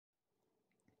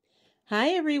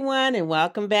Hi everyone and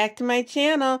welcome back to my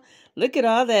channel. Look at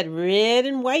all that red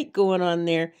and white going on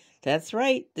there. That's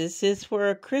right, this is for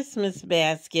a Christmas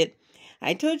basket.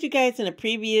 I told you guys in a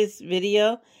previous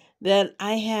video that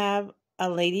I have a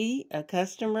lady, a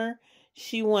customer.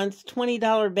 She wants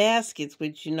 $20 baskets,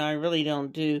 which I really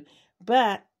don't do.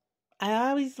 But I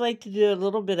always like to do a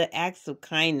little bit of acts of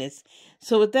kindness.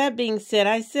 So with that being said,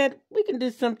 I said we can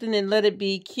do something and let it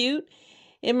be cute.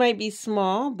 It might be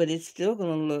small, but it's still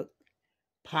going to look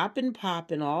popping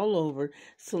all over.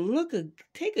 So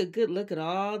take a good look at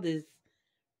all this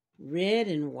red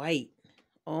and white.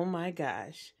 Oh my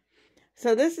gosh.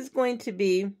 So this is going to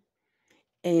be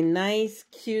a nice,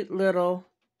 cute little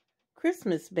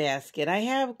Christmas basket. I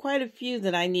have quite a few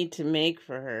that I need to make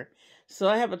for her. So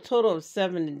I have a total of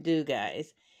 7 to do,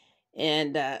 guys.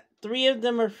 And 3 of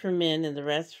them are for men and the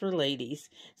rest for ladies.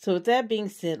 So with that being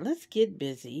said, let's get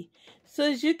busy.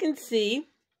 So as you can see,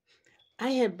 I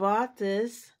had bought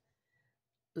this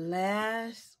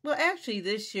actually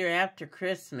this year after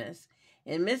Christmas,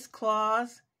 and Mrs.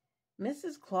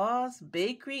 Claus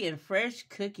Bakery and Fresh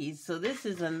Cookies. So this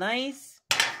is a nice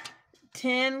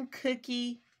 10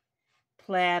 cookie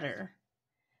platter.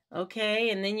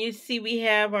 Okay, and then you see we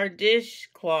have our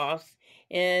dishcloths,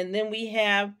 and then we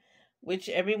have, which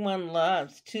everyone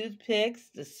loves, toothpicks,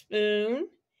 the spoon,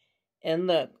 and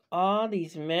look, all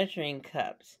these measuring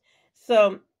cups.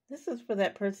 So this is for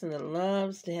that person that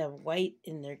loves to have white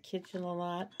in their kitchen a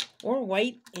lot, or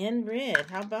white and red.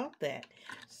 How about that?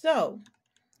 So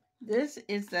this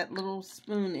is that little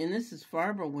spoon, and this is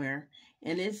Farberware,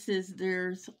 and it says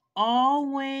there's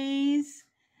always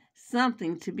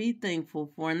something to be thankful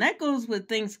for. And that goes with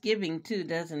Thanksgiving too,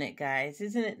 doesn't it, guys?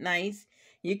 Isn't it nice?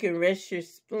 You can rest your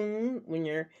spoon when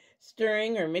you're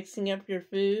stirring or mixing up your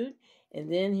food.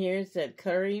 And then here's that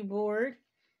curry board.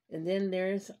 And then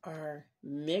there's our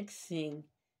measuring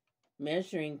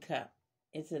cup.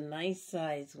 It's a nice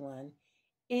size one.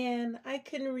 And I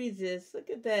couldn't resist. Look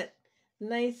at that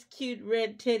nice, cute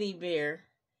red teddy bear.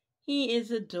 He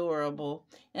is adorable.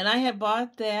 And I had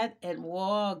bought that at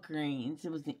Walgreens.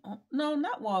 It was no,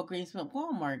 not Walgreens, but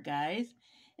Walmart, guys.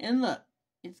 And look,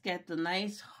 it's got the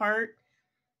nice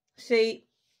heart-shaped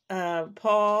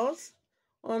paws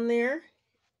on there.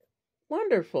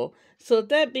 Wonderful. So with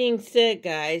that being said,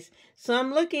 guys, so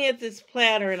I'm looking at this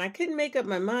platter and I couldn't make up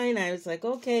my mind. I was like,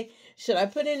 okay, should I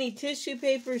put any tissue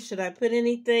paper? Should I put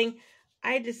anything?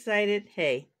 I decided,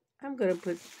 hey, I'm going to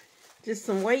put just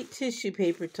some white tissue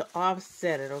paper to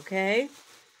offset it, okay?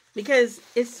 Because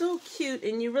it's so cute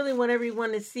and you really want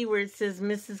everyone to see where it says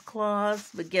Mrs. Claus.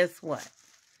 But guess what?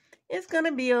 It's going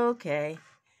to be okay.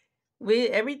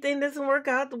 Everything doesn't work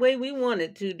out the way we want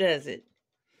it to, does it?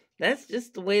 That's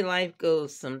just the way life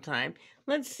goes sometimes.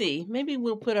 Let's see. Maybe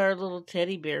we'll put our little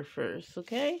teddy bear first,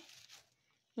 okay?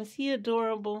 Was he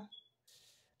adorable?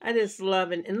 I just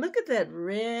love it. And look at that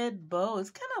red bow.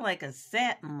 It's kind of like a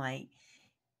satin light.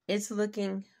 It's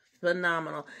looking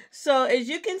phenomenal. So as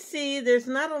you can see, there's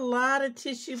not a lot of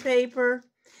tissue paper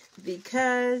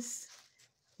because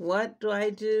what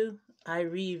do? I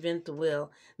reinvent the wheel.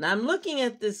 Now I'm looking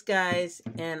at this, guys,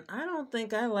 and I don't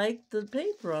think I like the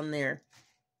paper on there.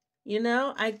 You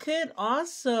know, I could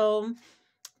also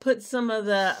put some of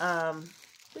the,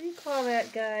 what do you call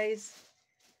that, guys?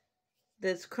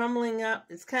 That's crumbling up.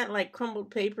 It's kind of like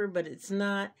crumbled paper, but it's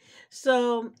not.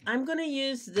 So I'm going to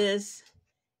use this,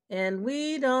 and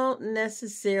we don't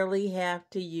necessarily have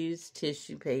to use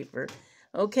tissue paper.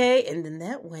 Okay, and then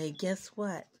that way, guess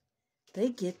what? They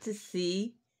get to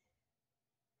see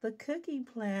the cookie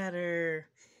platter.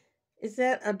 Is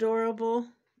that adorable?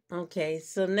 Okay,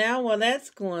 so now while that's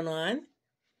going on,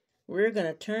 we're going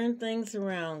to turn things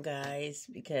around, guys,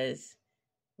 because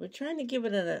we're trying to give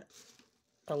it an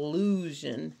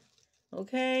illusion,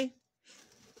 okay?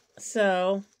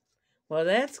 So while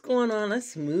that's going on,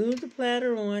 let's move the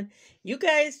platter on. You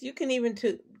guys, you can even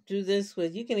do this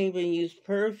with, you can even use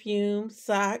perfume,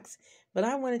 socks, but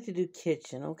I wanted to do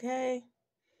kitchen, okay?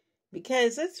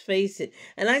 Because let's face it,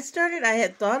 and I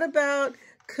had thought about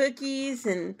cookies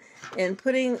and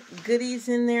putting goodies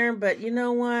in there, but you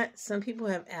know what? Some people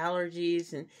have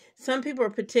allergies and some people are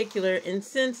particular, and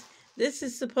since this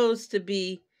is supposed to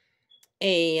be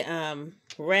a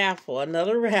raffle,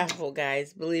 another raffle,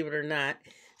 guys, believe it or not.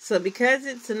 So because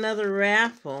it's another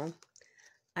raffle,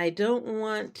 I don't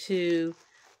want to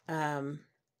add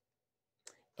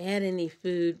any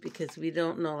food because we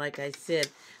don't know, like I said,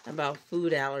 about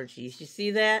food allergies. You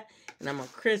see that? And I'm going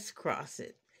to crisscross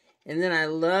it. And then I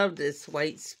love this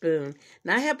white spoon.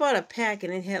 Now, I had bought a pack,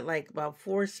 and it had like about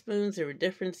 4 spoons. They were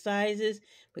different sizes.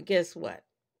 But guess what?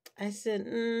 I said,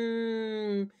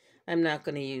 I'm not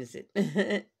going to use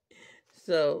it.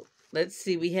 So let's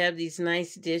see, we have these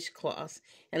nice dishcloths.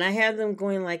 And I have them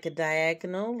going like a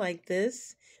diagonal like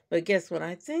this. But guess what?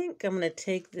 I think I'm going to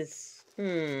take this,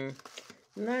 I'm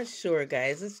not sure,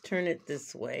 guys. Let's turn it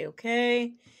this way,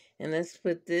 okay? And let's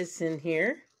put this in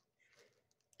here.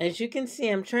 As you can see,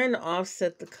 I'm trying to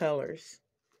offset the colors.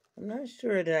 I'm not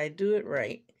sure that I do it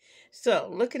right. So,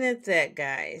 looking at that,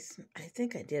 guys, I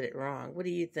think I did it wrong. What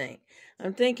do you think?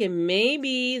 I'm thinking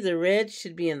maybe the red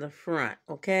should be in the front,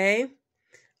 okay?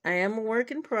 I am a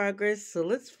work in progress, so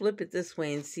let's flip it this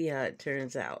way and see how it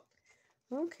turns out.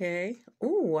 Okay.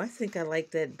 Ooh, I think I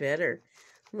like that better.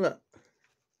 Look.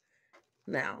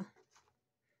 Now.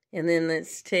 And then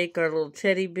let's take our little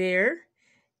teddy bear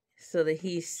so that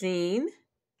he's seen.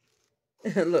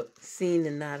 Look, seen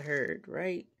and not heard,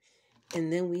 right?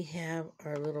 And then we have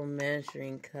our little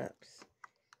measuring cups.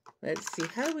 Let's see.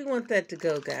 How do we want that to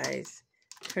go, guys?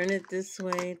 Turn it this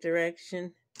way,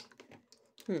 direction.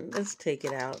 Let's take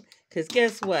it out. Because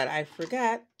guess what? I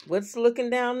forgot. What's looking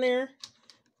down there?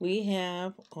 We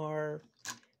have our,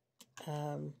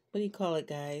 what do you call it,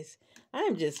 guys?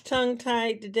 I'm just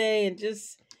tongue-tied today and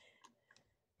just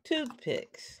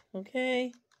toothpicks,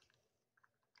 okay?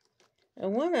 I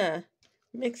want to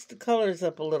mix the colors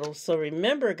up a little. So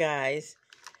remember, guys,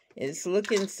 it's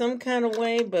looking some kind of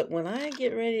way, but when I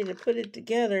get ready to put it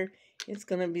together, it's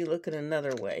going to be looking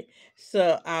another way.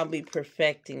 So I'll be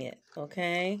perfecting it,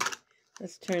 okay?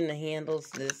 Let's turn the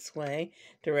handles this way,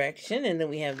 direction, and then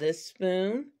we have this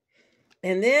spoon.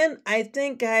 And then I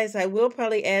think, guys, I will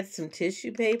probably add some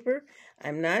tissue paper.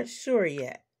 I'm not sure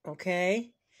yet,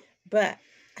 okay? But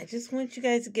I just want you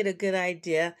guys to get a good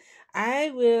idea.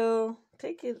 I will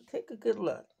take a good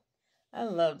look. I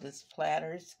love this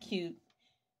platter. It's cute.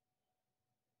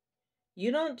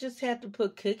 You don't just have to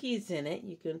put cookies in it.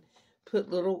 You can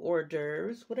put little hors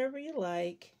d'oeuvres, whatever you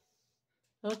like.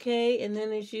 Okay, and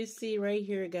then as you see right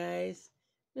here, guys,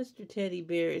 Mr. Teddy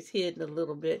Bear is hidden a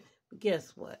little bit. But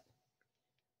guess what?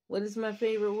 What is my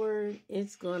favorite word?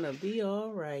 It's going to be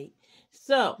all right.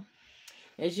 So,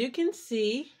 as you can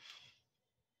see,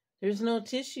 there's no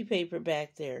tissue paper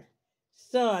back there.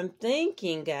 So, I'm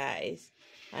thinking, guys,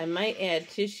 I might add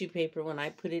tissue paper when I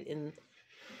put it in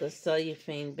the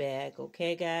cellophane bag.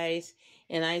 Okay, guys?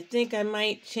 And I think I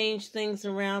might change things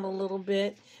around a little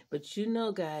bit. But you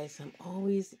know, guys, I'm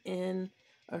always in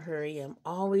a hurry. I'm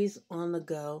always on the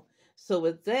go. So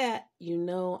with that, you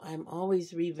know, I'm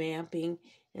always revamping.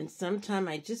 And sometimes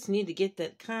I just need to get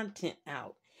that content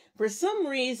out. For some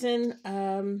reason,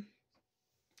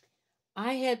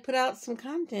 I had put out some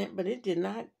content, but it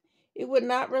would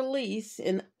not release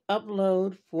and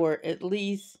upload for at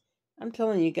least, I'm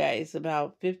telling you guys,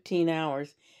 about 15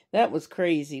 hours. That was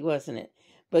crazy, wasn't it?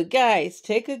 But guys,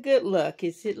 take a good look.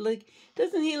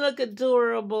 Doesn't he look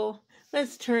adorable?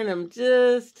 Let's turn him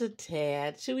just a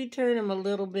tad. Should we turn him a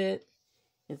little bit?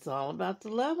 It's all about the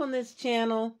love on this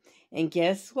channel. And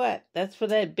guess what? That's for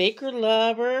that baker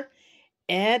lover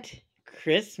at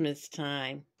Christmas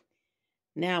time.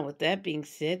 Now, with that being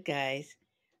said, guys,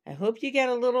 I hope you got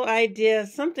a little idea,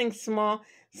 something small.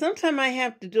 Sometimes I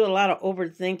have to do a lot of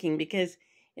overthinking because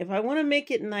if I want to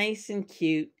make it nice and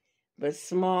cute, but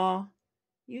small,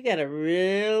 you got to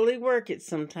really work it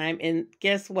sometime. And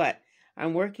guess what?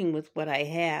 I'm working with what I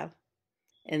have,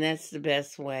 and that's the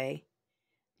best way.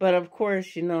 But of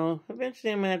course, you know,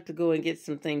 eventually I'm going to have to go and get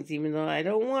some things, even though I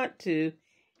don't want to,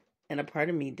 and a part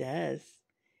of me does.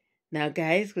 Now,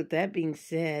 guys, with that being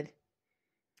said,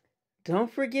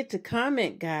 don't forget to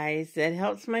comment, guys. That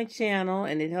helps my channel,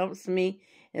 and it helps me.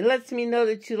 It lets me know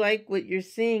that you like what you're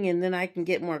seeing, and then I can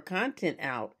get more content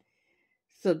out.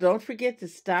 So don't forget to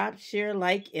stop, share,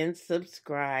 like, and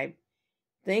subscribe.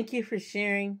 Thank you for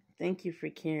sharing. Thank you for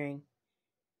caring.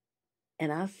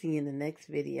 And I'll see you in the next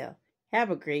video. Have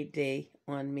a great day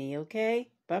on me, okay?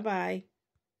 Bye-bye.